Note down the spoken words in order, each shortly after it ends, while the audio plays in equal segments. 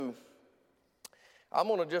I'm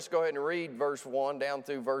going to just go ahead and read verse 1 down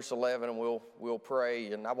through verse 11, and we'll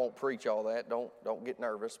pray, and I won't preach all that. Don't get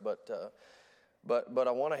nervous, but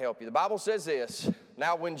I want to help you. The Bible says this: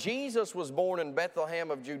 Now when Jesus was born in Bethlehem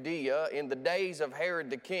of Judea in the days of Herod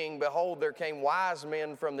the king, behold, there came wise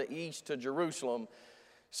men from the east to Jerusalem,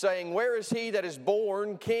 saying, Where is he that is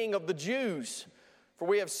born King of the Jews? For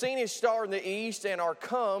we have seen his star in the east and are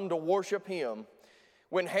come to worship him.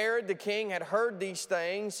 When Herod the king had heard these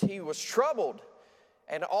things, he was troubled,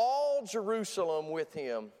 and all Jerusalem with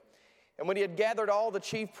him. And when he had gathered all the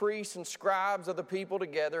chief priests and scribes of the people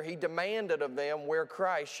together, he demanded of them where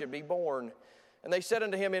Christ should be born. And they said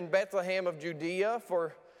unto him, In Bethlehem of Judea,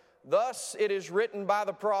 for thus it is written by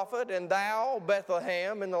the prophet, And thou,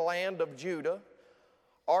 Bethlehem, in the land of Judah,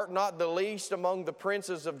 art not the least among the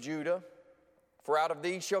princes of Judah, for out of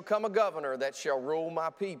thee shall come a governor that shall rule my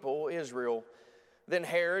people Israel. Then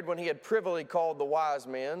Herod, when he had privily called the wise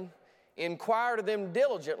men, inquired of them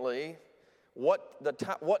diligently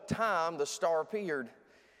what time the star appeared.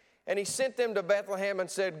 And he sent them to Bethlehem and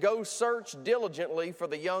said, Go search diligently for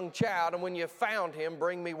the young child, and when you have found him,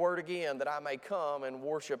 bring me word again, that I may come and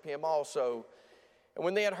worship him also. And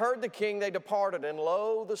when they had heard the king, they departed, and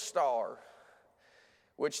lo, the star,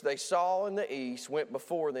 which they saw in the east, went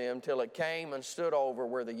before them till it came and stood over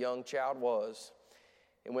where the young child was.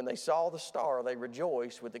 And when they saw the star, they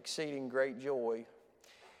rejoiced with exceeding great joy.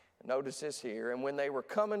 Notice this here. And when they were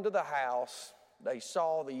coming to the house, they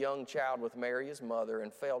saw the young child with Mary his mother,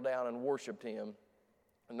 and fell down and worshiped him.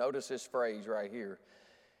 And notice this phrase right here.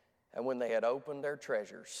 And when they had opened their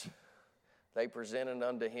treasures, they presented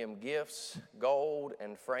unto him gifts, gold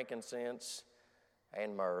and frankincense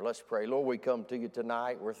and myrrh. Let's pray. Lord, we come to you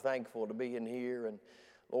tonight. We're thankful to be in here. And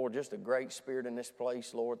Lord, just a great spirit in this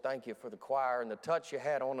place, Lord. Thank you for the choir and the touch you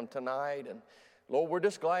had on them tonight. And Lord, we're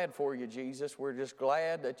just glad for you, Jesus. We're just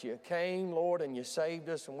glad that you came, Lord, and you saved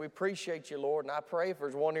us, and we appreciate you, Lord. And I pray if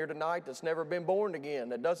there's one here tonight that's never been born again,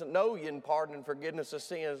 that doesn't know you in pardon and forgiveness of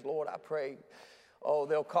sins, Lord, I pray,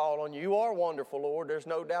 they'll call on you. You are wonderful, Lord. There's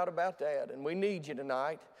no doubt about that, and we need you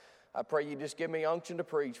tonight. I pray you just give me unction to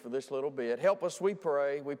preach for this little bit. Help us, we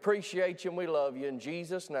pray. We appreciate you and we love you. In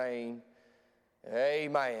Jesus' name,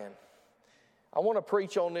 amen. I want to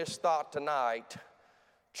preach on this thought tonight.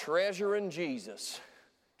 Treasure in Jesus.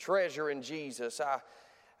 Treasure in Jesus.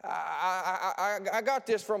 I got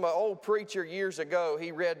this from an old preacher years ago.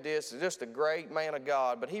 He read this, just a great man of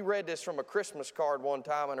God, but he read this from a Christmas card one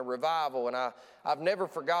time in a revival, and I've never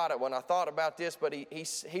forgot it when I thought about this, but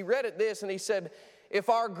he read it this, and he said, if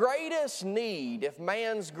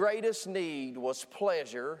man's greatest need was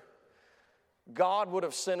pleasure, God would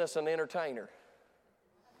have sent us an entertainer.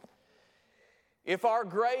 If our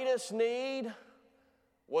greatest need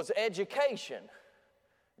was education,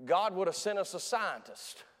 God would have sent us a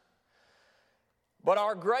scientist. But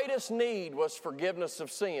our greatest need was forgiveness of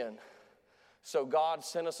sin, so God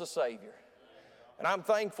sent us a Savior. And I'm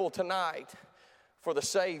thankful tonight for the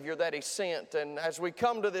Savior that He sent. And as we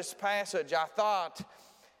come to this passage, I thought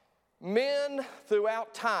men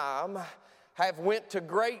throughout time have went to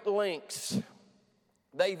great lengths.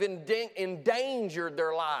 They've endangered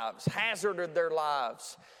their lives, hazarded their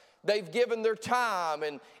lives. They've given their time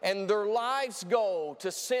and their life's goal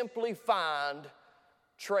to simply find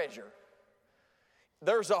treasure.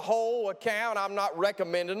 There's a whole account, I'm not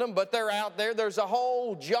recommending them, but they're out there. There's a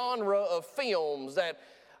whole genre of films that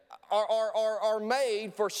are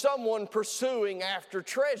made for someone pursuing after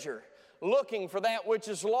treasure, looking for that which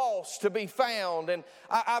is lost to be found. And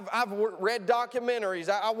I've read documentaries.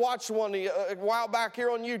 I watched one a while back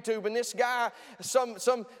here on YouTube, and this guy,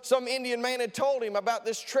 some Indian man had told him about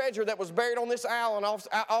this treasure that was buried on this island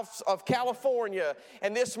off of California.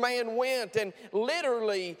 And this man went, and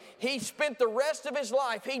literally he spent the rest of his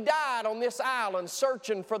life, he died on this island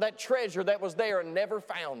searching for that treasure that was there and never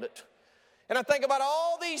found it. And I think about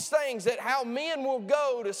all these things, that how men will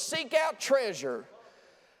go to seek out treasure.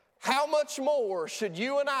 How much more should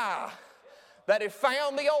you and I, that have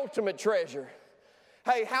found the ultimate treasure,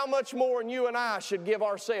 hey, how much more you and I should give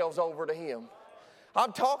ourselves over to Him?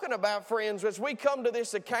 I'm talking about, friends, as we come to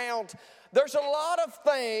this account, there's a lot of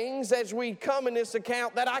things as we come in this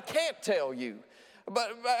account that I can't tell you.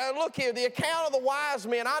 But look here, the account of the wise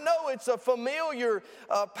men, I know it's a familiar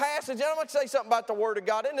passage. And I'm going to say something about the Word of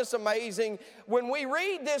God. Isn't this amazing? When we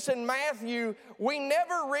read this in Matthew, we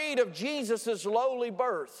never read of Jesus' lowly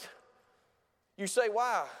birth. You say,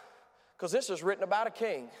 why? Because this is written about a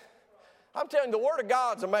king. I'm telling you, the Word of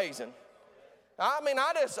God's amazing. I mean,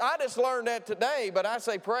 I just learned that today, but I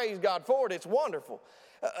say praise God for it. It's wonderful.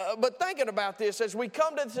 But thinking about this, as we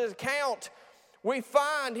come to this account, we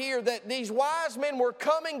find here that these wise men were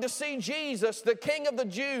coming to see Jesus, the King of the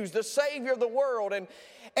Jews, the Savior of the world. And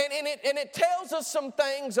it tells us some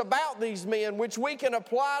things about these men which we can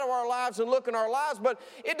apply to our lives and look in our lives, but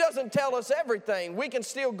it doesn't tell us everything. We can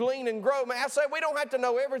still glean and grow. I say we don't have to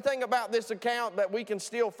know everything about this account, but we can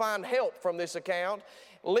still find help from this account.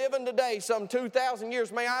 Living today, some 2,000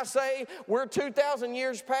 years, may I say, we're 2,000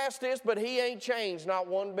 years past this, but he ain't changed not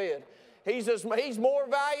one bit. He's more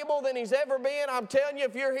valuable than he's ever been. I'm telling you,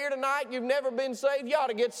 if you're here tonight, you've never been saved, you ought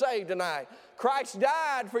to get saved tonight. Christ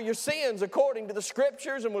died for your sins according to the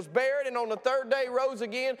Scriptures and was buried, and on the third day rose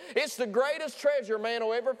again. It's the greatest treasure man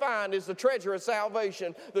will ever find, is the treasure of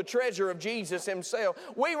salvation, the treasure of Jesus himself.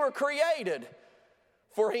 We were created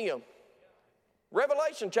for him.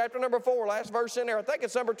 Revelation chapter number 4, last verse in there. I think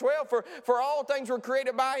it's number 12. For all things were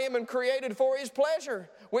created by him and created for his pleasure.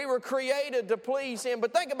 We were created to please him.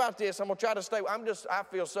 But think about this. I'm going to try to stay. I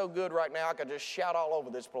feel so good right now. I could just shout all over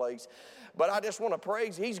this place. But I just want to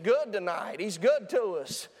praise. He's good tonight. He's good to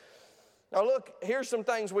us. Now look, here's some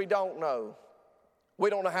things we don't know. We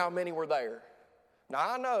don't know how many were there. Now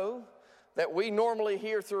I know that we normally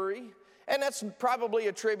hear 3. And that's probably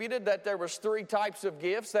attributed that there was 3 types of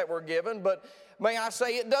gifts that were given. But may I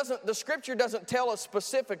say, the Scripture doesn't tell us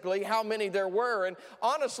specifically how many there were. And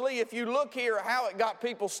honestly, if you look here how it got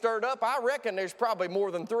people stirred up, I reckon there's probably more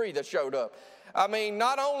than 3 that showed up. I mean,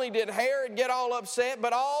 not only did Herod get all upset,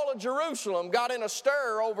 but all of Jerusalem got in a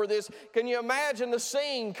stir over this. Can you imagine the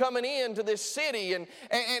scene coming into this city and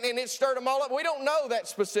it stirred them all up? We don't know that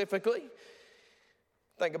specifically.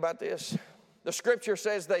 Think about this. The Scripture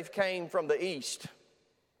says they came from the east.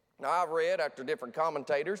 Now, I've read after different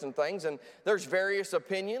commentators and things, and there's various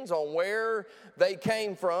opinions on where they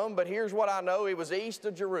came from, but here's what I know. It was east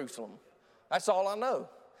of Jerusalem. That's all I know.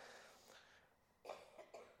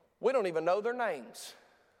 We don't even know their names.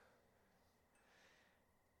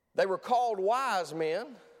 They were called wise men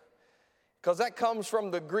because that comes from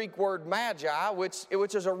the Greek word magi,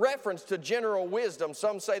 which is a reference to general wisdom.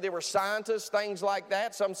 Some say they were scientists, things like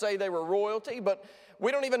that. Some say they were royalty, but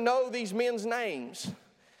we don't even know these men's names.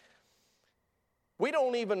 We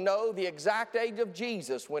don't even know the exact age of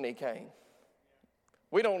Jesus when he came.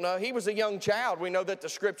 We don't know. He was a young child. We know that the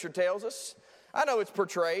Scripture tells us. I know it's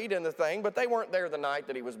portrayed in the thing, but they weren't there the night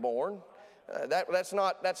that he was born. That's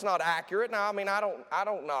not accurate. Now, I mean, I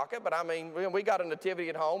don't knock it, but I mean, we got a nativity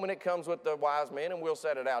at home, and it comes with the wise men, and we'll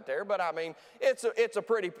set it out there. But I mean, it's a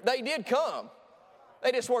pretty. They did come.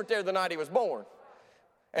 They just weren't there the night he was born.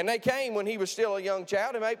 And they came when he was still a young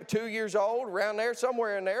child, and maybe 2 years old, around there,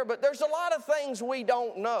 somewhere in there. But there's a lot of things we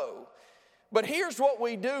don't know. But here's what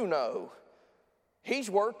we do know. He's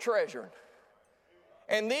worth treasuring.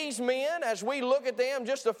 And these men, as we look at them,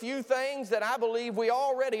 just a few things that I believe we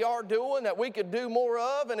already are doing that we could do more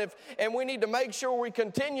of, and we need to make sure we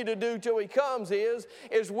continue to do till he comes is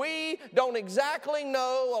we don't exactly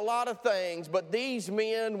know a lot of things, but these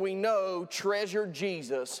men we know treasured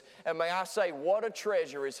Jesus. And may I say, what a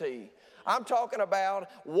treasure is he. I'm talking about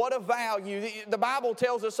what a value. The Bible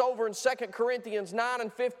tells us over in 2 Corinthians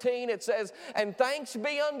 9:15, it says, and thanks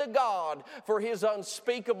be unto God for his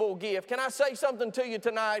unspeakable gift. Can I say something to you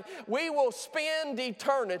tonight? We will spend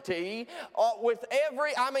eternity with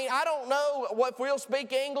I don't know if we'll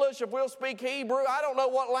speak English, if we'll speak Hebrew. I don't know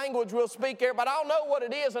what language we'll speak here, but I'll know what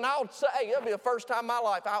it is, and I'll say, it'll be the first time in my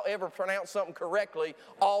life I'll ever pronounce something correctly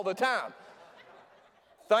all the time.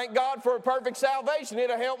 Thank God for a perfect salvation.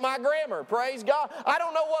 It'll help my grammar. Praise God. I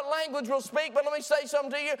don't know what language we'll speak, but let me say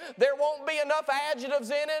something to you. There won't be enough adjectives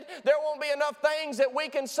in it. There won't be enough things that we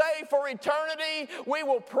can say for eternity. We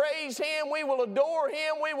will praise him. We will adore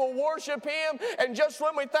him. We will worship him. And just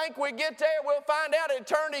when we think we get there, we'll find out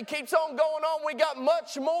eternity keeps on going on. We got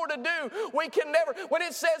much more to do. We can never, when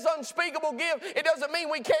it says unspeakable gift, it doesn't mean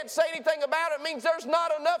we can't say anything about it. It means there's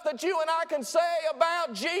not enough that you and I can say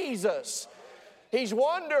about Jesus. He's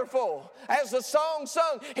wonderful. As the song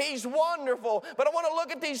sung, he's wonderful. But I want to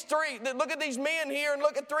look at these men here and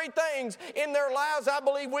look at 3 things in their lives I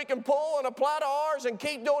believe we can pull and apply to ours and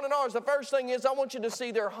keep doing in ours. The first thing is I want you to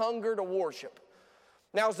see their hunger to worship.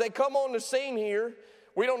 Now, as they come on the scene here,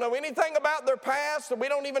 we don't know anything about their past, and we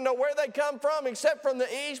don't even know where they come from except from the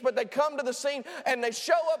east, but they come to the scene and they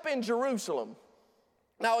show up in Jerusalem.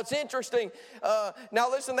 Now, it's interesting.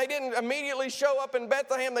 Now, listen, they didn't immediately show up in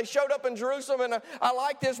Bethlehem. They showed up in Jerusalem, and I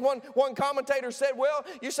like this. One commentator said,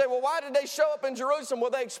 you say, why did they show up in Jerusalem?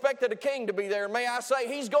 Well, they expected a king to be there. And may I say,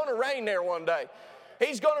 he's going to reign there one day.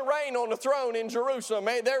 He's going to reign on the throne in Jerusalem.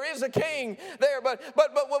 There is a king there. But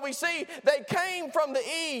what we see, they came from the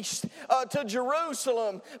east to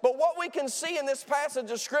Jerusalem. But what we can see in this passage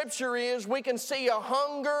of Scripture is we can see a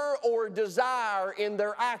hunger or desire in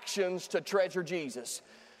their actions to treasure Jesus.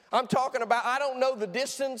 I'm talking about, I don't know the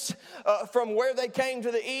distance from where they came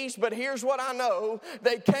to the east, but here's what I know.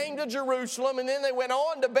 They came to Jerusalem, and then they went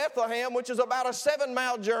on to Bethlehem, which is about a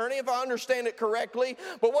 7-mile journey, if I understand it correctly.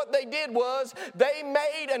 But what they did was they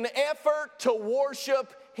made an effort to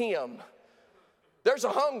worship Him. There's a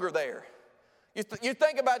hunger there. You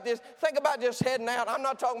think about this. Think about just heading out. I'm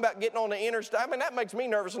not talking about getting on the interstate. I mean, that makes me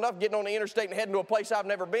nervous enough, getting on the interstate and heading to a place I've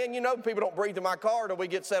never been. You know, people don't breathe in my car till we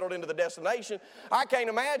get settled into the destination. I can't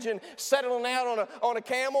imagine settling out on a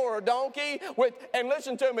camel or a donkey and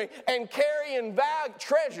listen to me, and carrying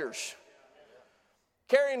treasures,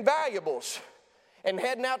 carrying valuables, and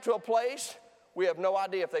heading out to a place we have no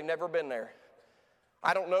idea if they've never been there.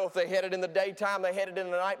 I don't know if they headed in the daytime, they headed in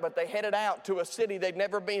the night, but they headed out to a city they'd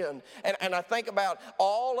never been. And I think about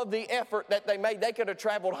all of the effort that they made. They could have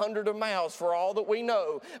traveled hundreds of miles for all that we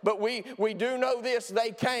know. But we do know this, they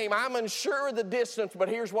came. I'm unsure of the distance, but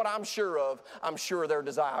here's what I'm sure of. I'm sure of their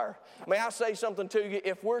desire. May I say something to you?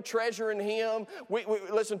 If we're treasuring Him,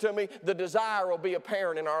 listen to me, the desire will be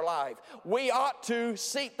apparent in our life. We ought to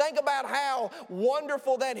think about how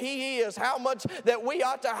wonderful that He is, how much that we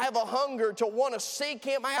ought to have a hunger to want to seek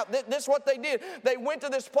Him out. This is what they did. They went to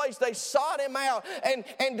this place, they sought Him out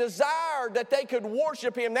and desired that they could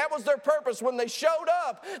worship Him. That was their purpose. When they showed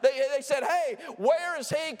up, they said, hey, where is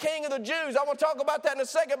He, King of the Jews? I want to talk about that in a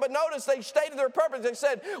second, but notice they stated their purpose. They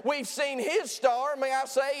said, we've seen His star. May I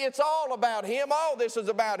say, it's all about Him. All this is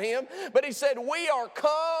about Him. But He said, we are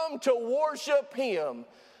come to worship Him.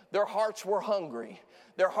 Their hearts were hungry.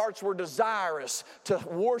 Their hearts were desirous to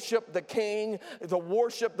worship the King, to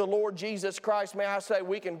worship the Lord Jesus Christ. May I say,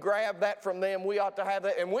 we can grab that from them. We ought to have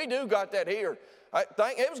that, and we do got that here.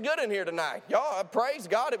 It was good in here tonight. Y'all, praise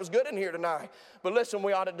God, it was good in here tonight. But listen,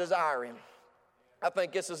 we ought to desire Him. I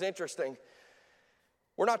think this is interesting.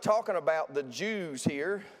 We're not talking about the Jews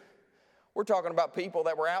here. We're talking about people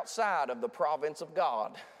that were outside of the province of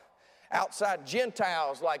God. Outside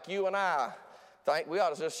Gentiles like you and I. Think we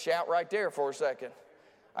ought to just shout right there for a second.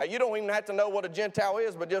 You don't even have to know what a Gentile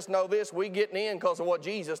is, but just know this, we getting in because of what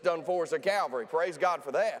Jesus done for us at Calvary. Praise God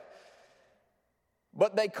for that.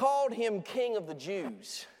 But they called Him King of the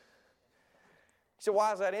Jews. So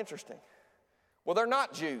why is that interesting? Well, they're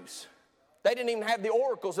not Jews. They didn't even have the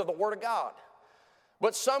oracles of the Word of God.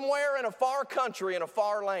 But somewhere in a far country, in a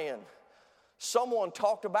far land, someone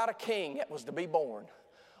talked about a king that was to be born.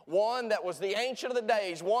 One that was the Ancient of the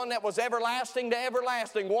Days, one that was everlasting to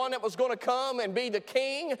everlasting, one that was going to come and be the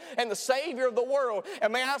King and the Savior of the world.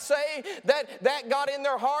 And may I say that got in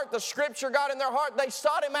their heart, the Scripture got in their heart. They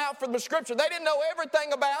sought Him out from the Scripture. They didn't know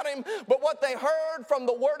everything about Him, but what they heard from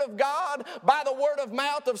the Word of God, by the word of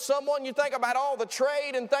mouth of someone, you think about all the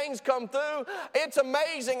trade and things come through. It's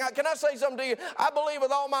amazing. Can I say something to you? I believe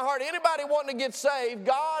with all my heart, anybody wanting to get saved,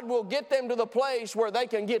 God will get them to the place where they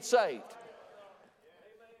can get saved.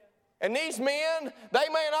 And these men, they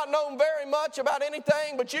may not know very much about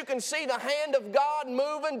anything, but you can see the hand of God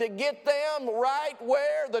moving to get them right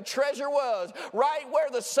where the treasure was, right where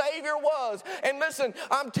the Savior was. And listen,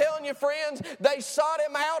 I'm telling you, friends, they sought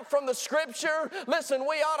Him out from the Scripture. Listen,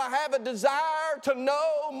 we ought to have a desire to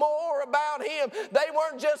know more about Him. They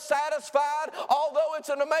weren't just satisfied, although it's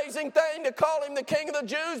an amazing thing to call Him the King of the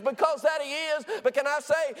Jews, because that He is. But can I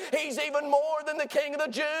say, He's even more than the King of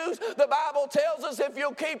the Jews? The Bible tells us, if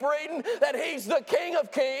you'll keep reading, that He's the King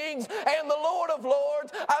of kings and the Lord of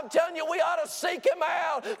lords. I'm telling you, we ought to seek Him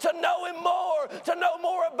out, to know Him more, to know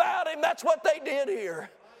more about Him. That's what they did here.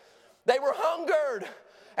 They were hungered.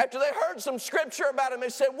 After they heard some Scripture about Him, they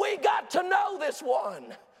said, we got to know this one.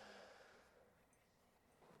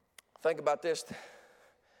 Think about this.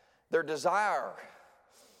 Their desire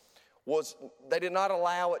was, they did not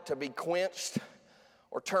allow it to be quenched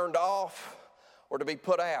or turned off or to be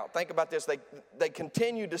put out. Think about this. They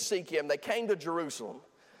continued to seek Him. They came to Jerusalem.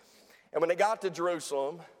 And when they got to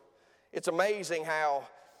Jerusalem, it's amazing how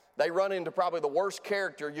they run into probably the worst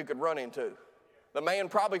character you could run into. The man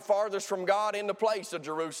probably farthest from God in the place of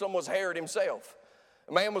Jerusalem was Herod himself.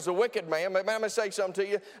 The man was a wicked man. But let me say something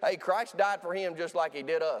to you. Hey, Christ died for him just like He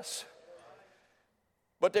did us.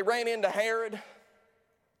 But they ran into Herod,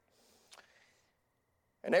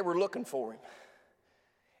 and they were looking for him.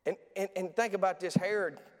 And think about this,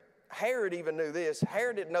 Herod even knew this.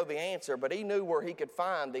 Herod didn't know the answer, but he knew where he could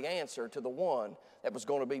find the answer to the one that was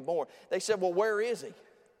going to be born. They said, well, where is He?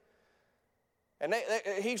 And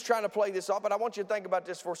he's trying to play this off, but I want you to think about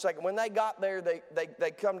this for a second. When they got there,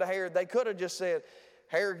 they come to Herod. They could have just said,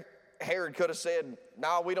 Herod could have said,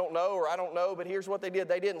 no, we don't know, or I don't know, but here's what they did.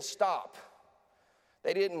 They didn't stop.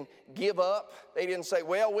 They didn't give up. They didn't say,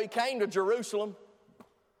 well, we came to Jerusalem.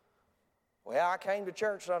 Well, I came to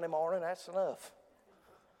church Sunday morning, that's enough.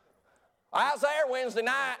 I was there Wednesday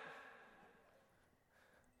night.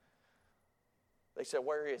 They said,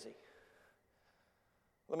 where is he?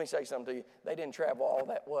 Let me say something to you. They didn't travel all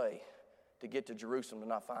that way to get to Jerusalem and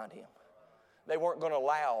not find him. They weren't going to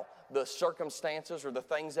allow the circumstances or the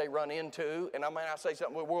things they run into. And I mean, I say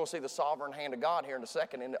something, we'll see the sovereign hand of God here in a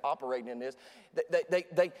second in operating in this.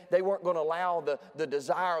 They weren't going to allow the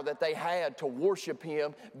desire that they had to worship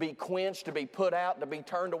him be quenched, to be put out, to be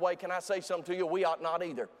turned away. Can I say something to you? We ought not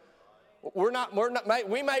either.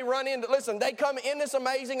 We may run into, listen, they come in this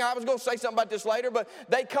amazing, I was going to say something about this later, but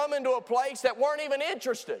they come into a place that weren't even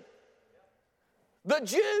interested. The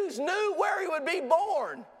Jews knew where he would be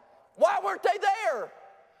born. Why weren't they there?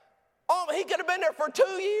 Oh, he could have been there for 2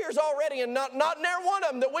 years already, and not near one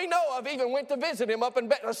of them that we know of even went to visit him up in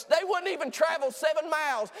Bethlehem. They wouldn't even travel 7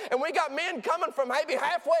 miles, and we got men coming from maybe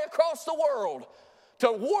halfway across the world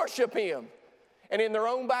to worship him, and in their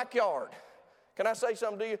own backyard. Can I say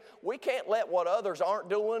something to you? We can't let what others aren't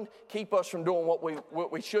doing keep us from doing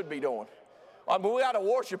what we should be doing. I mean, we got to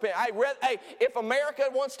worship him. Hey, if America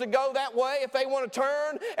wants to go that way, if they want to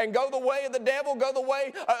turn and go the way of the devil, go the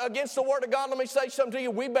way against the word of God, let me say something to you.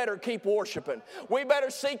 We better keep worshiping. We better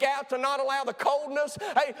seek out to not allow the coldness.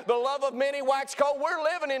 Hey, the love of many wax cold. We're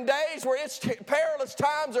living in days where it's perilous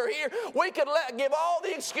times are here. We could give all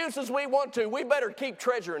the excuses we want to. We better keep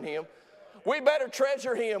treasuring him. We better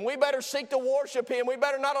treasure him. We better seek to worship him. We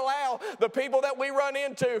better not allow the people that we run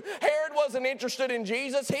into. Herod wasn't interested in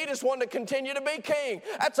Jesus. He just wanted to continue to be king.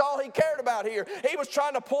 That's all he cared about here. He was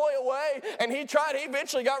trying to ploy away, and he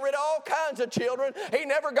eventually got rid of all kinds of children. He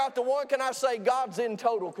never got the one. Can I say God's in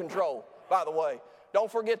total control, by the way.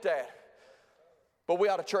 Don't forget that. But we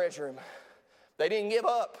ought to treasure him. They didn't give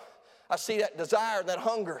up. I see that desire, that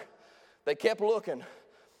hunger. They kept looking.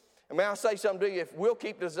 And may I say something to you? If we'll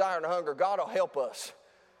keep desiring and hunger, God will help us.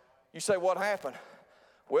 You say, what happened?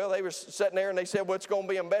 Well, they were sitting there and they said, well, it's going to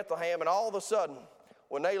be in Bethlehem. And all of a sudden,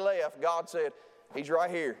 when they left, God said, he's right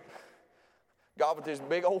here. God with his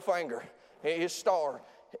big old finger, his star,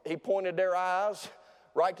 he pointed their eyes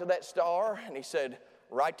right to that star and he said,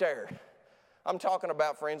 right there. I'm talking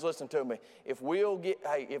about, friends, listen to me. If we'll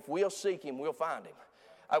seek him, we'll find him.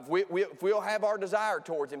 If we'll have our desire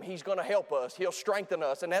towards him, he's going to help us. He'll strengthen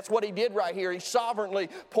us. And that's what he did right here. He sovereignly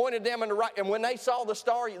pointed them in the right. And when they saw the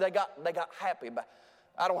star, they got happy.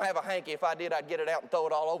 I don't have a hanky. If I did, I'd get it out and throw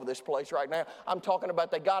it all over this place right now. I'm talking about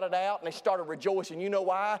they got it out and they started rejoicing. You know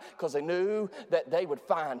why? Because they knew that they would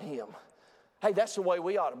find him. Hey, that's the way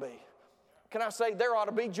we ought to be. Can I say there ought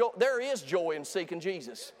to be joy? There is joy in seeking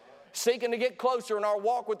Jesus. Seeking to get closer in our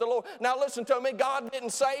walk with the Lord. Now listen to me. God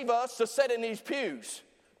didn't save us to sit in these pews.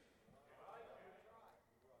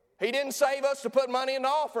 He didn't save us to put money in the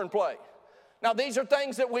offering plate. Now, these are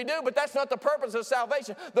things that we do, but that's not the purpose of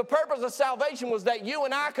salvation. The purpose of salvation was that you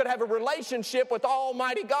and I could have a relationship with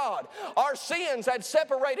Almighty God. Our sins had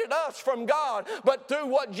separated us from God, but through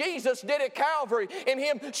what Jesus did at Calvary, in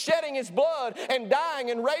him shedding his blood and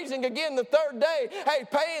dying and raising again the third day, hey,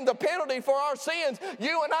 paying the penalty for our sins,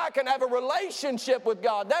 you and I can have a relationship with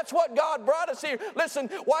God. That's what God brought us here.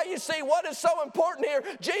 Listen, why you see what is so important here,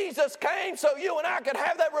 Jesus came so you and I could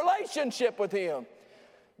have that relationship with him.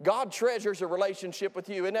 God treasures a relationship with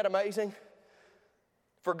you. Isn't that amazing?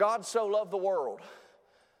 For God so loved the world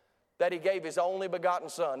that he gave his only begotten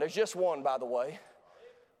son. There's just one, by the way.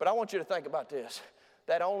 But I want you to think about this.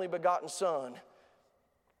 That only begotten son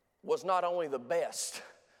was not only the best,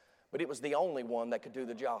 but it was the only one that could do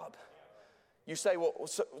the job. You say, well,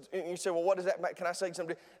 what does that mean? Can I say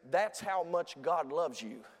something? That's how much God loves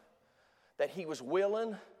you. That he was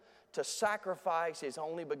willing to sacrifice his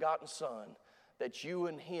only begotten son that you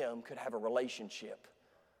and him could have a relationship.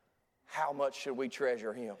 How much should we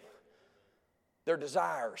treasure him? Their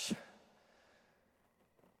desires.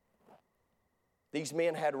 These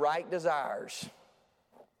men had right desires.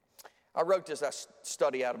 I wrote this, I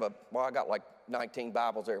study out of I got like 19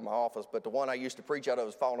 Bibles there in my office, but the one I used to preach out of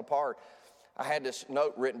was falling apart. I had this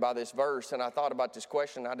note written by this verse, and I thought about this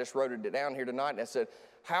question. I just wrote it down here tonight, and I said,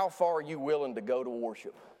 how far are you willing to go to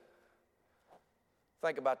worship?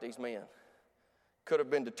 Think about these men. Could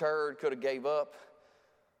have been deterred, could have gave up,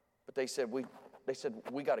 but they said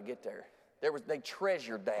we got to get there. They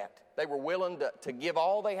treasured that. They were willing to give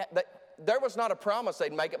all they had. There was not a promise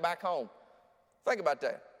they'd make it back home. Think about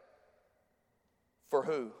that. For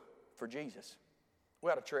who? For Jesus. We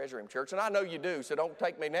ought to treasure him, church. And I know you do, so don't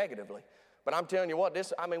take me negatively. But I'm telling you what,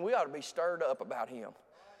 we ought to be stirred up about him.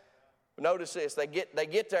 Notice this, they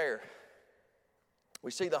get there.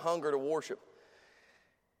 We see the hunger to worship.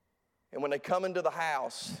 And when they come into the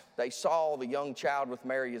house, they saw the young child with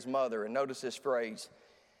Mary, his mother, and notice this phrase,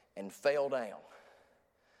 and fell down.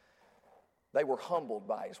 They were humbled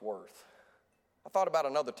by his worth. I thought about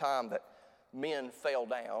another time that men fell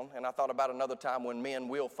down, and I thought about another time when men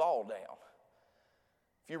will fall down.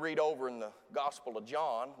 If you read over in the Gospel of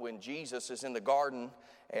John, when Jesus is in the garden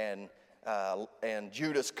and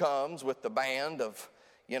Judas comes with the band of,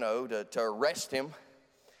 to arrest him.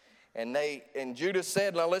 And Judas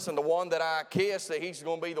said, now listen, the one that I kissed, that he's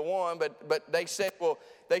going to be the one. But they said, well,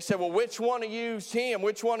 which one of you's him?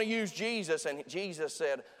 Which one of you's Jesus? And Jesus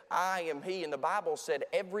said, I am he. And the Bible said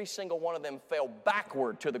every single one of them fell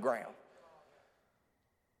backward to the ground.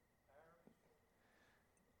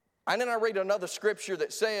 And then I read another scripture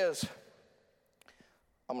that says,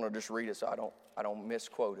 I'm going to just read it so I don't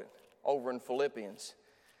misquote it. Over in Philippians,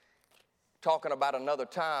 talking about another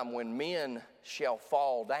time when men shall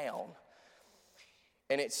fall down.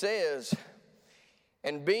 And it says,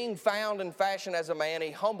 and being found in fashion as a man,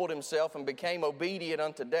 he humbled himself and became obedient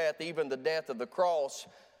unto death, even the death of the cross.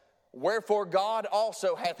 Wherefore God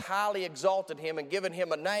also hath highly exalted him and given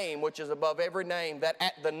him a name which is above every name, that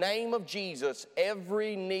at the name of Jesus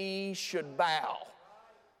every knee should bow.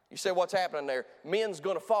 You say, what's happening there? Men's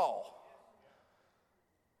going to fall.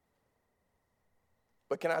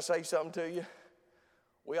 But can I say something to you?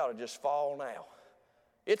 We ought to just fall now.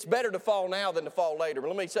 It's better to fall now than to fall later. But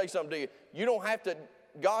let me say something to you. You don't have to,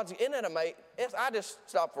 isn't it amazing? I just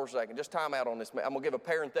stop for a second, just time out on this. I'm going to give a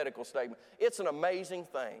parenthetical statement. It's an amazing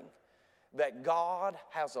thing that God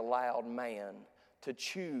has allowed man to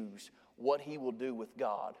choose what he will do with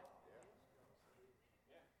God.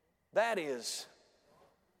 That is,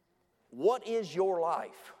 what is your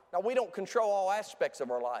life? Now, we don't control all aspects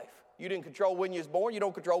of our life. You didn't control when you was born. You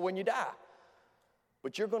don't control when you die.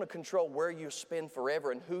 But you're going to control where you spend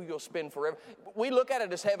forever and who you'll spend forever. We look at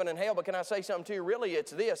it as heaven and hell, but can I say something to you? Really,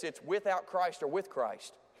 it's this. It's without Christ or with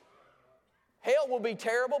Christ. Hell will be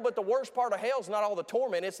terrible, but the worst part of hell is not all the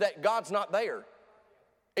torment. It's that God's not there.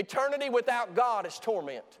 Eternity without God is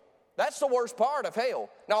torment. That's the worst part of hell.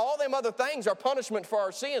 Now, all them other things are punishment for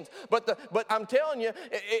our sins. But I'm telling you,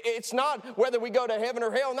 it's not whether we go to heaven or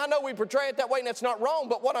hell. And I know we portray it that way, and that's not wrong.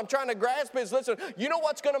 But what I'm trying to grasp is, listen, you know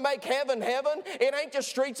what's going to make heaven heaven? It ain't the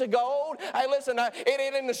streets of gold. Hey, listen, it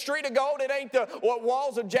ain't in the street of gold. It ain't the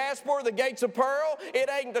walls of jasper, the gates of pearl. It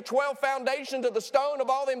ain't the 12 foundations of the stone of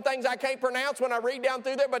all them things I can't pronounce when I read down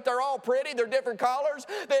through there. But they're all pretty. They're different colors.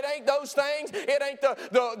 It ain't those things. It ain't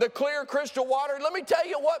the clear crystal water. Let me tell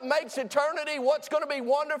you what makes eternity, what's going to be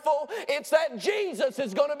wonderful. It's that Jesus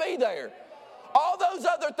is going to be there. All those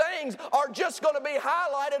other things are just going to be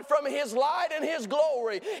highlighted from his light and his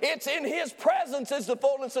glory. It's in his presence is the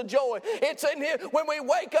fullness of joy. It's in him. When we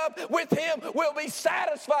wake up with him, we'll be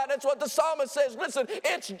satisfied. That's what the psalmist says. Listen,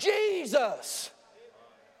 it's Jesus.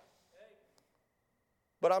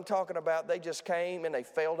 But I'm talking about they just came and they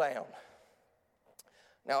fell down.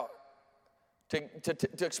 Now,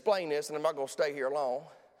 to explain this, and I'm not going to stay here long,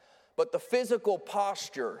 but the physical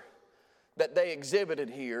posture that they exhibited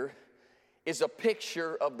here is a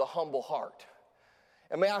picture of the humble heart.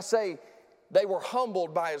 And may I say, they were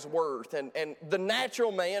humbled by his worth. And the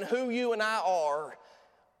natural man, who you and I are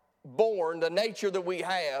born, the nature that we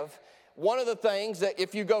have, one of the things that,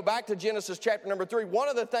 if you go back to Genesis chapter number 3, one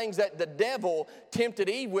of the things that the devil tempted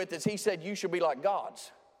Eve with is he said, you should be like gods.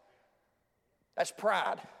 That's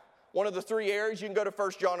pride. One of the three areas, you can go to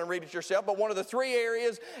 1 John and read it yourself, but one of the three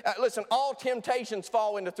areas, listen, all temptations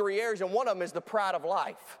fall into three areas, and one of them is the pride of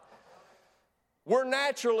life. We're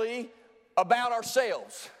naturally about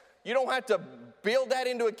ourselves. You don't have to build that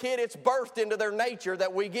into a kid. It's birthed into their nature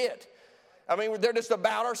that we get. I mean, they're just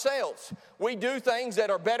about ourselves. We do things that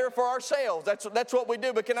are better for ourselves. That's what we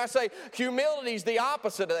do. But can I say, humility is the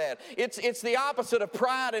opposite of that. It's the opposite of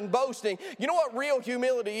pride and boasting. You know what real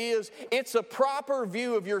humility is? It's a proper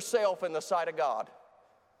view of yourself in the sight of God.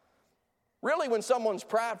 Really, when someone's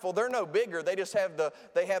prideful, they're no bigger. They just have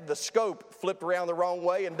the scope flipped around the wrong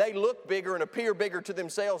way, and they look bigger and appear bigger to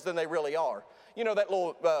themselves than they really are. You know that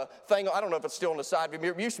little thing, I don't know if it's still on the side view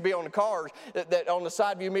mirror. It used to be on the cars, that on the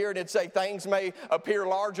side view mirror, it'd say things may appear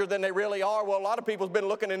larger than they really are. Well, a lot of people have been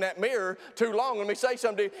looking in that mirror too long. Let me say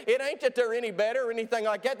something to you. It ain't that they're any better or anything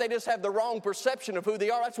like that. They just have the wrong perception of who they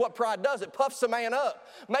are. That's what pride does. It puffs a man up,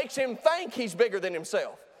 makes him think he's bigger than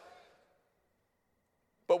himself.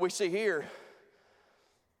 But we see here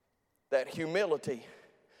that humility,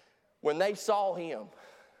 when they saw him,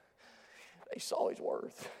 They saw his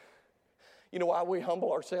worth. You know why we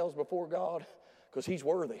humble ourselves before God? Because he's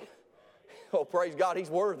worthy. Oh, praise God, he's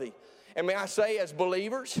worthy. And may I say, as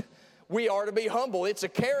believers, we are to be humble. It's a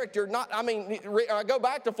character, I go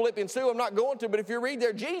back to Philippians 2, I'm not going to, but if you read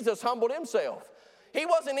there, Jesus humbled himself. He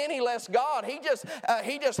wasn't any less God. He just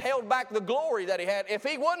held back the glory that he had. If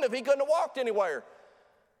he wouldn't have, he couldn't have walked anywhere.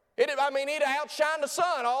 He'd outshine the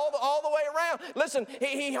sun all the way around. Listen,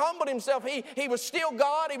 he humbled himself. He was still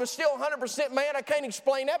God. He was still 100% man. I can't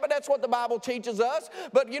explain that, but that's what the Bible teaches us.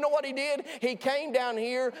 But you know what he did? He came down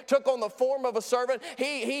here, took on the form of a servant.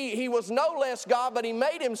 He was no less God, but he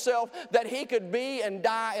made himself that he could be and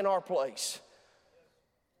die in our place.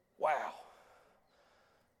 Wow.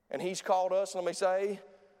 And he's called us, let me say,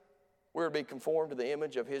 we're to be conformed to the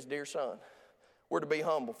image of his dear Son. We're to be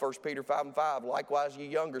humble. 1 Peter 5:5. Likewise, ye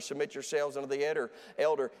younger, submit yourselves unto the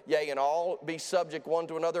elder. Yea, and all be subject one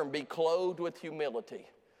to another, and be clothed with humility.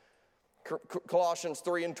 Colossians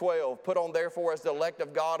 3:12. Put on therefore as the elect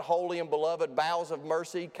of God, holy and beloved, bowels of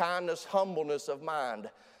mercy, kindness, humbleness of mind.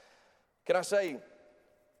 Can I say,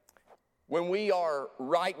 when we are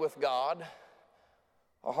right with God,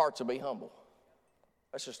 our hearts will be humble.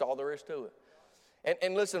 That's just all there is to it.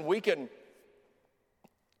 And listen,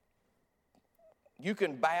 you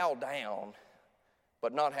can bow down,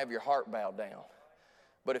 but not have your heart bowed down.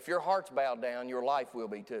 But if your heart's bowed down, your life will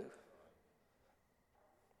be too.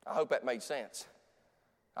 I hope that made sense.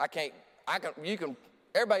 Everybody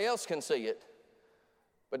else can see it,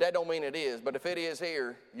 but that don't mean it is. But if it is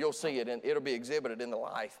here, you'll see it, and it'll be exhibited in the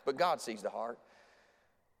life. But God sees the heart.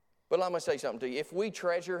 But let me say something to you. If we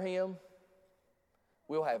treasure him,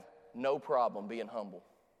 we'll have no problem being humble.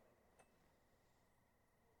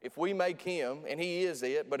 If we make him, and he is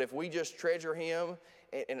it, but if we just treasure him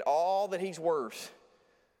and all that he's worth,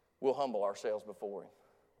 we'll humble ourselves before him.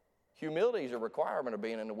 Humility is a requirement of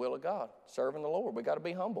being in the will of God, serving the Lord. We got to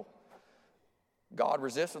be humble. God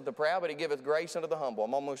resisteth the proud, but he giveth grace unto the humble.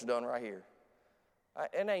 I'm almost done right here. I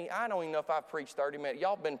don't even know if I've preached 30 minutes.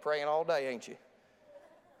 Y'all been praying all day, ain't you?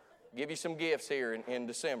 Give you some gifts here in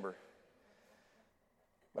December.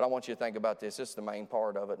 But I want you to think about this. This is the main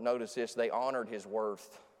part of it. Notice this. They honored his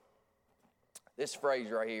worth. This phrase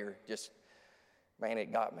right here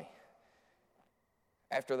it got me.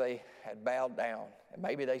 After they had bowed down, and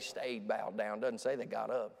maybe they stayed bowed down, doesn't say they got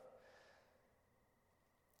up.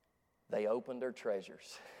 They opened their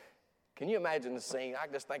treasures. Can you imagine the scene? I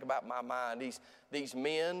just think about my mind. These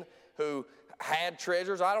men who had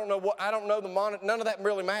treasures. I don't know none of that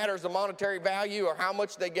really matters, the monetary value or how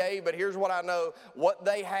much they gave, but here's what I know. What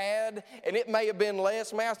they had, and it may have been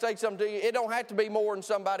less. May I say something to you? It don't have to be more than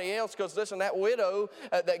somebody else, because listen, that widow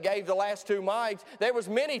that gave the last 2 mites, there was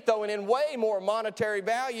many throwing in way more monetary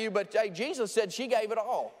value, but Jesus said she gave it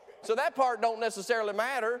all. So that part don't necessarily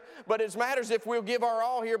matter, but it matters if we'll give our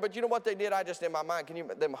all here. But you know what they did? In my mind,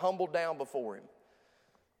 them humbled down before him.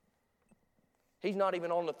 He's not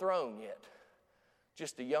even on the throne yet.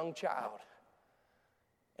 Just a young child.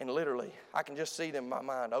 And literally, I can just see them in my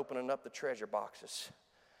mind opening up the treasure boxes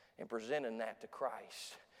and presenting that to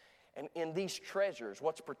Christ. And in these treasures,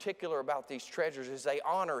 what's particular about these treasures is they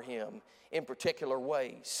honor him in particular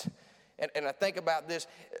ways. And I think about this.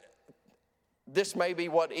 This may be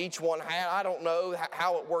what each one had. I don't know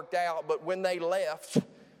how it worked out, but when they left,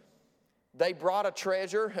 they brought a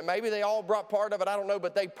treasure, and maybe they all brought part of it, I don't know,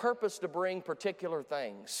 but they purposed to bring particular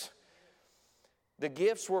things. The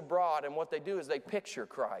gifts were brought, and what they do is they picture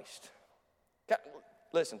Christ.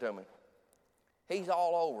 Listen to me. He's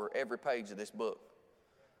all over every page of this book.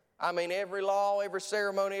 I mean, every law, every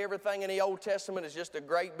ceremony, everything in the Old Testament is just a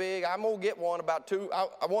great big. I'm going to get one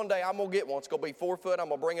one day I'm going to get one. It's going to be 4 foot. I'm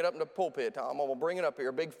going to bring it up in the pulpit. I'm going to bring it up here,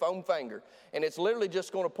 a big foam finger. And it's literally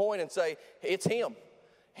just going to point and say, it's him.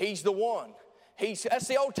 He's the one. That's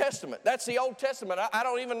the Old Testament. That's the Old Testament. I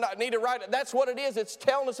don't even need to write it. That's what it is. It's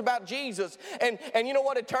telling us about Jesus. And you know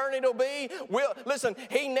what eternity will be? Listen,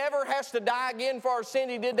 he never has to die again for our sin.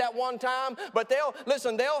 He did that one time. But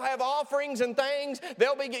they'll have offerings and things.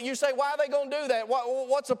 You say, why are they going to do that?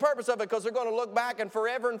 What's the purpose of it? Because they're going to look back, and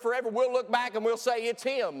forever we'll look back and we'll say, it's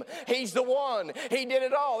him. He's the one. He did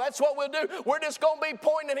it all. That's what we'll do. We're just going to be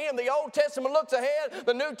pointing at him. The Old Testament looks ahead.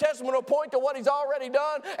 The New Testament will point to what he's already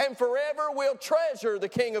done. And forever we'll treasure the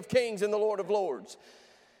King of Kings and the Lord of Lords.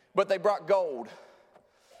 But they brought gold.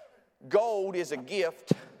 Gold is a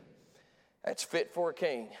gift that's fit for a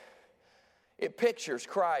king. It pictures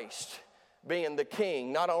Christ being the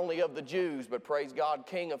king, not only of the Jews, but praise God,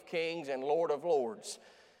 King of Kings and Lord of Lords.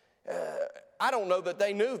 I don't know that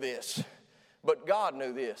they knew this, but God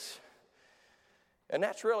knew this. And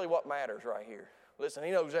that's really what matters right here. Listen,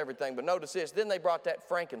 he knows everything, but notice this. Then they brought that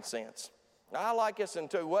frankincense. I like this in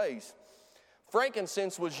two ways.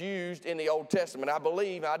 Frankincense was used in the Old Testament. I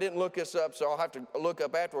believe, I didn't look this up, so I'll have to look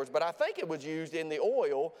up afterwards, but I think it was used in the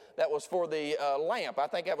oil that was for the lamp. I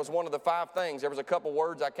think that was one of the 5 things. There was a couple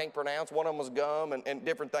words I can't pronounce. One of them was gum and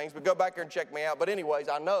different things, but go back there and check me out. But anyways,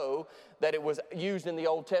 I know that it was used in the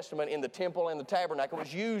Old Testament in the temple and the tabernacle. It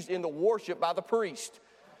was used in the worship by the priest.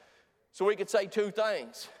 So we could say 2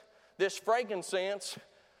 things. This frankincense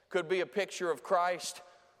could be a picture of Christ,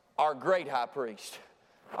 our great high priest.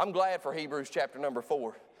 I'm glad for Hebrews chapter number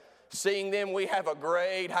 4. Seeing then we have a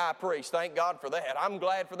great high priest. Thank God for that. I'm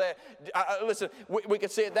glad for that. Listen, we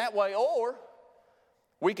could see it that way, or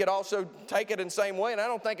we could also take it in the same way, and I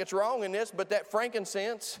don't think it's wrong in this, but that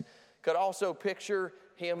frankincense could also picture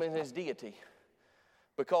him and his deity.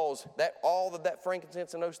 Because all of that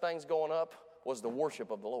frankincense and those things going up was the worship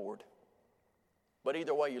of the Lord. But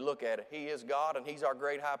either way you look at it, he is God and he's our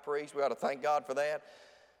great high priest. We ought to thank God for that.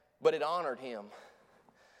 But it honored him.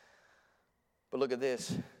 But look at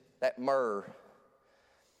this, that myrrh.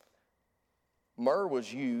 Myrrh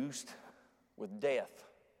was used with death.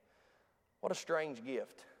 What a strange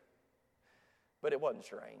gift. But it wasn't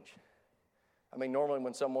strange. I mean, normally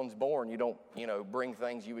when someone's born, you don't, bring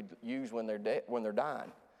things you would use when they're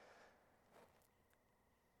dying.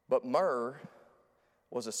 But myrrh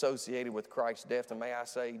was associated with Christ's death. And may I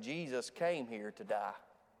say, Jesus came here to die.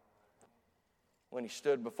 When he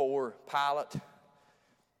stood before Pilate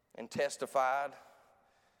and testified,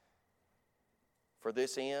 for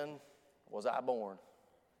this end was I born.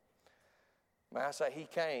 May I say, he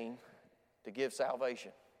came to give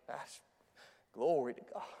salvation. That's glory to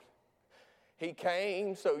God. He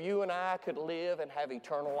came so you and I could live and have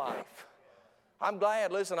eternal life. I'm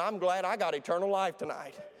glad I got eternal life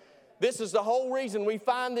tonight. This is the whole reason we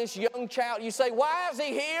find this young child. You say, why is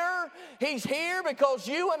he here? He's here because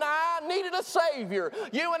you and I needed a Savior.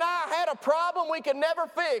 You and I had a problem we could never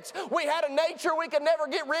fix. We had a nature we could never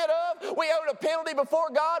get rid of. We owed a penalty before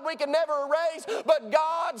God we could never erase. But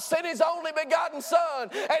God sent his only begotten Son,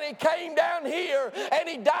 and he came down here, and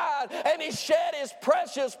he died, and he shed his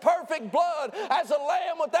precious, perfect blood as a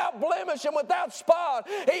lamb without blemish and without spot.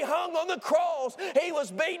 He hung on the cross. He was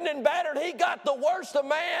beaten and battered. He got the worst of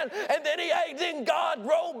man. And then God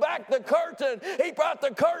rolled back the curtain. He brought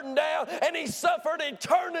the curtain down, and he suffered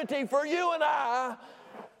eternity for you and I.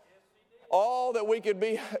 All that we could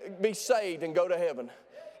be saved and go to heaven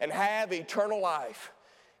and have eternal life.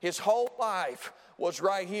 His whole life was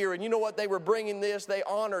right here. And you know what? They were bringing this. They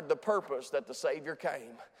honored the purpose that the Savior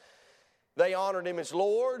came. They honored him as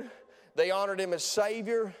Lord. They honored him as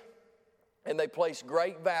Savior. And they placed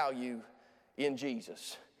great value in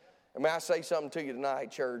Jesus. And may I say something to you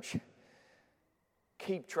tonight, church?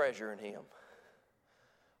 Keep treasuring him.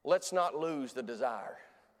 Let's not lose the desire.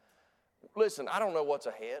 Listen, I don't know what's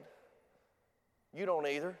ahead. You don't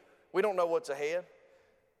either. We don't know what's ahead.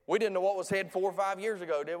 We didn't know what was ahead 4 or 5 years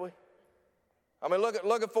ago, did we? I mean, look at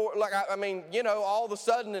all of a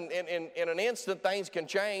sudden in an instant things can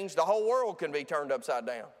change. The whole world can be turned upside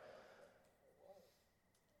down.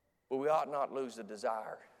 But we ought not lose the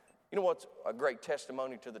desire. You know what's a great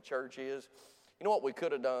testimony to the church is? You know what we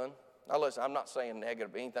could have done? Now listen, I'm not saying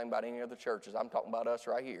negative anything about any other churches. I'm talking about us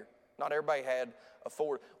right here. Not everybody had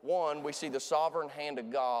afford. One, we see the sovereign hand of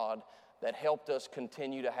God that helped us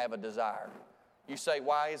continue to have a desire. You say,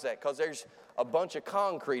 why is that? Because there's a bunch of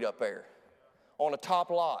concrete up there on a top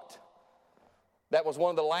lot. That was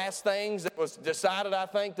one of the last things that was decided, I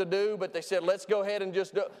think, to do, but they said, let's go ahead and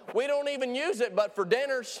just do it. We don't even use it but for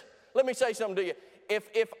dinners. Let me say something to you.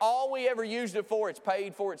 If all we ever used it for, it's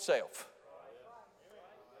paid for itself.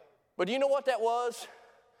 But do you know what that was?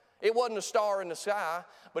 It wasn't a star in the sky,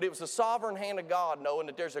 but it was the sovereign hand of God knowing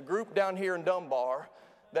that there's a group down here in Dunbar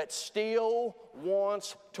that still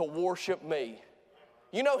wants to worship me.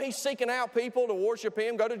 You know he's seeking out people to worship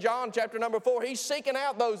him. Go to John chapter number 4. He's seeking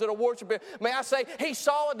out those that will worship him. May I say, he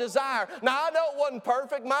saw a desire. Now, I know it wasn't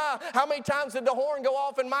perfect. How many times did the horn go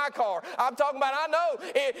off in my car? I'm talking about, I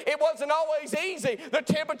know it wasn't always easy. The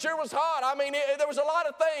temperature was hot. I mean, there was a lot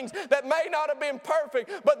of things that may not have been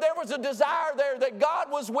perfect, but there was a desire there that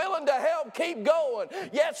God was willing to help keep going.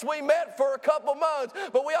 Yes, we met for a couple months,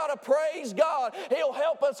 but we ought to praise God. He'll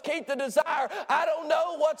help us keep the desire. I don't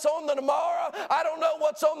know what's on the tomorrow. I don't know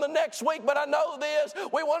what's on the next week, but I know this.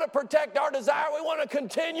 We want to protect our desire. We want to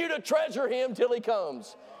continue to treasure him till he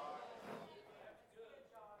comes.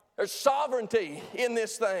 There's sovereignty in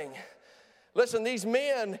this thing. Listen, these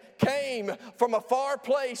men came from a far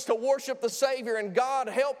place to worship the Savior, and God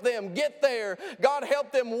helped them get there. God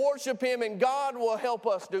helped them worship him, and God will help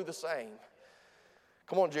us do the same.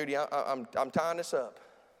 Come on, Judy, I'm tying this up.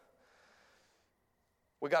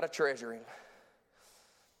 We got to treasure him.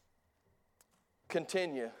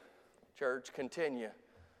 Continue, church, continue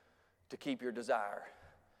to keep your desire.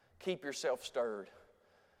 Keep yourself stirred.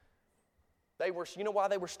 You know why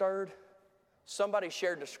they were stirred? Somebody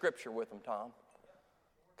shared the scripture with them, Tom.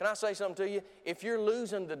 Can I say something to you? If you're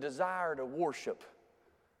losing the desire to worship,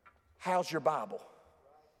 how's your Bible?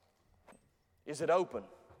 Is it open?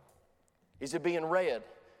 Is it being read?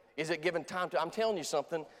 Is it given time to? I'm telling you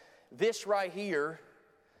something. This right here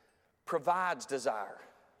provides desire.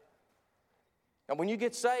 And when you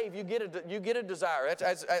get saved, you get a desire.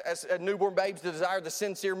 As newborn babes desire the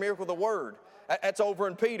sincere miracle of the Word. That's over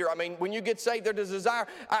in Peter. I mean, when you get saved, there's a desire.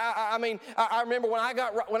 I remember when I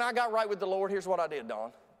got right with the Lord. Here's what I did,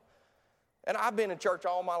 Don. And I've been in church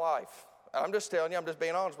all my life. I'm just telling you. I'm just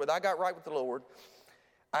being honest with you. I got right with the Lord.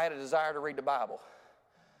 I had a desire to read the Bible.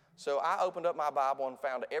 So I opened up my Bible and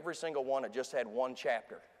found every single one that just had one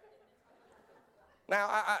chapter.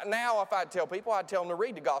 Now, if I'd tell people, I'd tell them to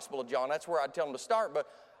read the Gospel of John. That's where I'd tell them to start. But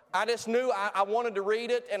I just knew I wanted to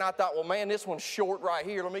read it, and I thought, well, man, this one's short right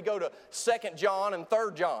here. Let me go to 2 John and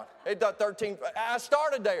 3 John. It does 13. I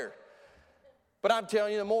started there. But I'm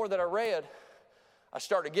telling you, the more that I read, I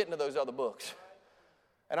started getting to those other books.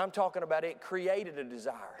 And I'm talking about it created a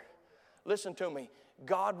desire. Listen to me.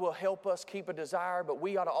 God will help us keep a desire, but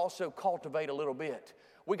we ought to also cultivate a little bit.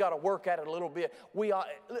 We got to work at it a little bit. We ought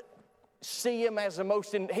see Him as the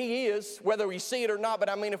most, He is, whether we see it or not. But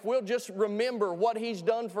I mean, if we'll just remember what He's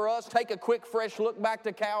done for us, take a quick, fresh look back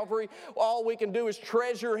to Calvary, all we can do is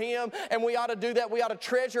treasure Him, and we ought to do that. We ought to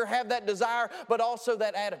treasure, have that desire, but also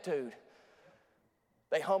that attitude.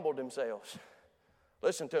 They humbled themselves.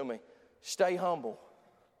 Listen to me. Stay humble.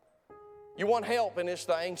 You want help in this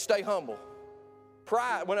thing, stay humble.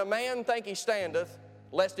 Pride, when a man think he standeth,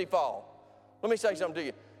 lest he fall. Let me say something to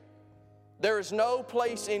you. There is no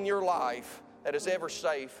place in your life that is ever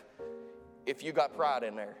safe if you got pride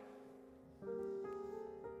in there.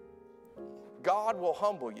 God will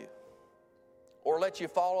humble you or let you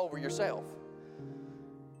fall over yourself.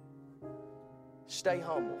 Stay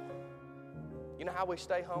humble. You know how we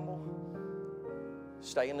stay humble?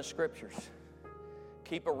 Stay in the Scriptures.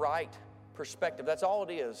 Keep a right perspective. That's all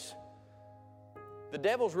it is. The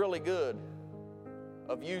devil's really good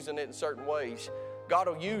of using it in certain ways. God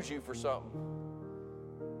will use you for something.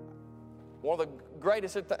 One of the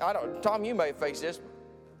greatest, Tom, you may face this.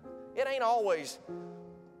 It ain't always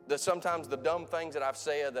sometimes the dumb things that I've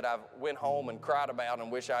said that I've went home and cried about and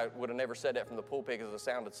wish I would have never said that from the pulpit because it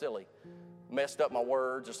sounded silly. Messed up my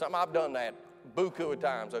words or something. I've done that buku of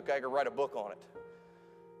times, okay? I could write a book on it.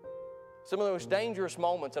 Some of the most dangerous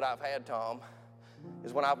moments that I've had, Tom,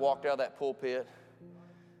 is when I've walked out of that pulpit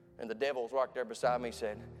and the devil was right there beside me and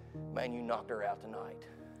said, man, you knocked her out tonight.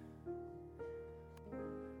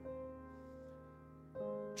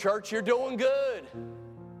 Church, you're doing good.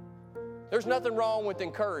 There's nothing wrong with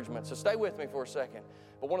encouragement, so stay with me for a second.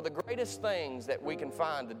 But one of the greatest things that we can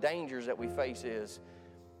find, the dangers that we face is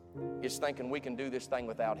thinking we can do this thing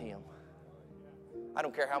without Him. I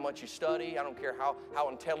don't care how much you study. I don't care how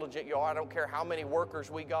intelligent you are. I don't care how many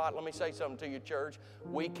workers we got. Let me say something to you, church.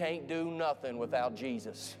 We can't do nothing without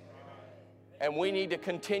Jesus. And we need to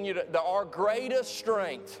continue our greatest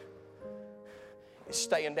strength is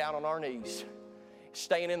staying down on our knees,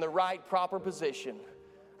 staying in the right, proper position.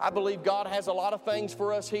 I believe God has a lot of things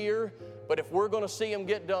for us here, but if we're going to see Him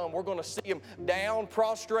get done, we're going to see Him down,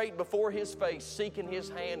 prostrate before His face, seeking His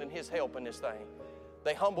hand and His help in this thing.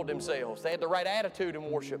 They humbled themselves. They had the right attitude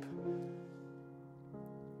in worship.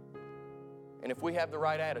 And if we have the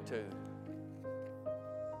right attitude,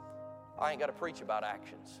 I ain't got to preach about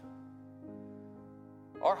actions.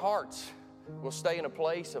 Our hearts will stay in a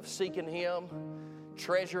place of seeking Him,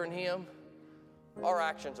 treasuring Him. Our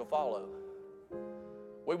actions will follow.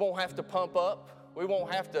 We won't have to pump up. We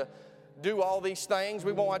won't have to do all these things.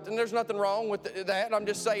 We won't have to, and there's nothing wrong with that. I'm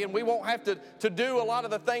just saying we won't have to do a lot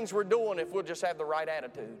of the things we're doing if we'll just have the right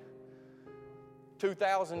attitude.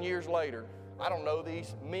 2,000 years later, I don't know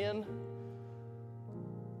these men.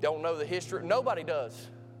 Don't know the history. Nobody does.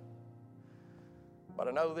 But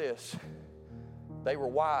I know this. They were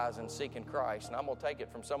wise in seeking Christ. And I'm going to take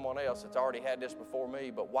it from someone else that's already had this before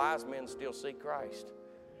me, but wise men still seek Christ.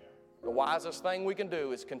 The wisest thing we can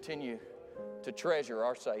do is continue to treasure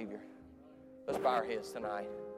our Savior. Let's bow our heads tonight.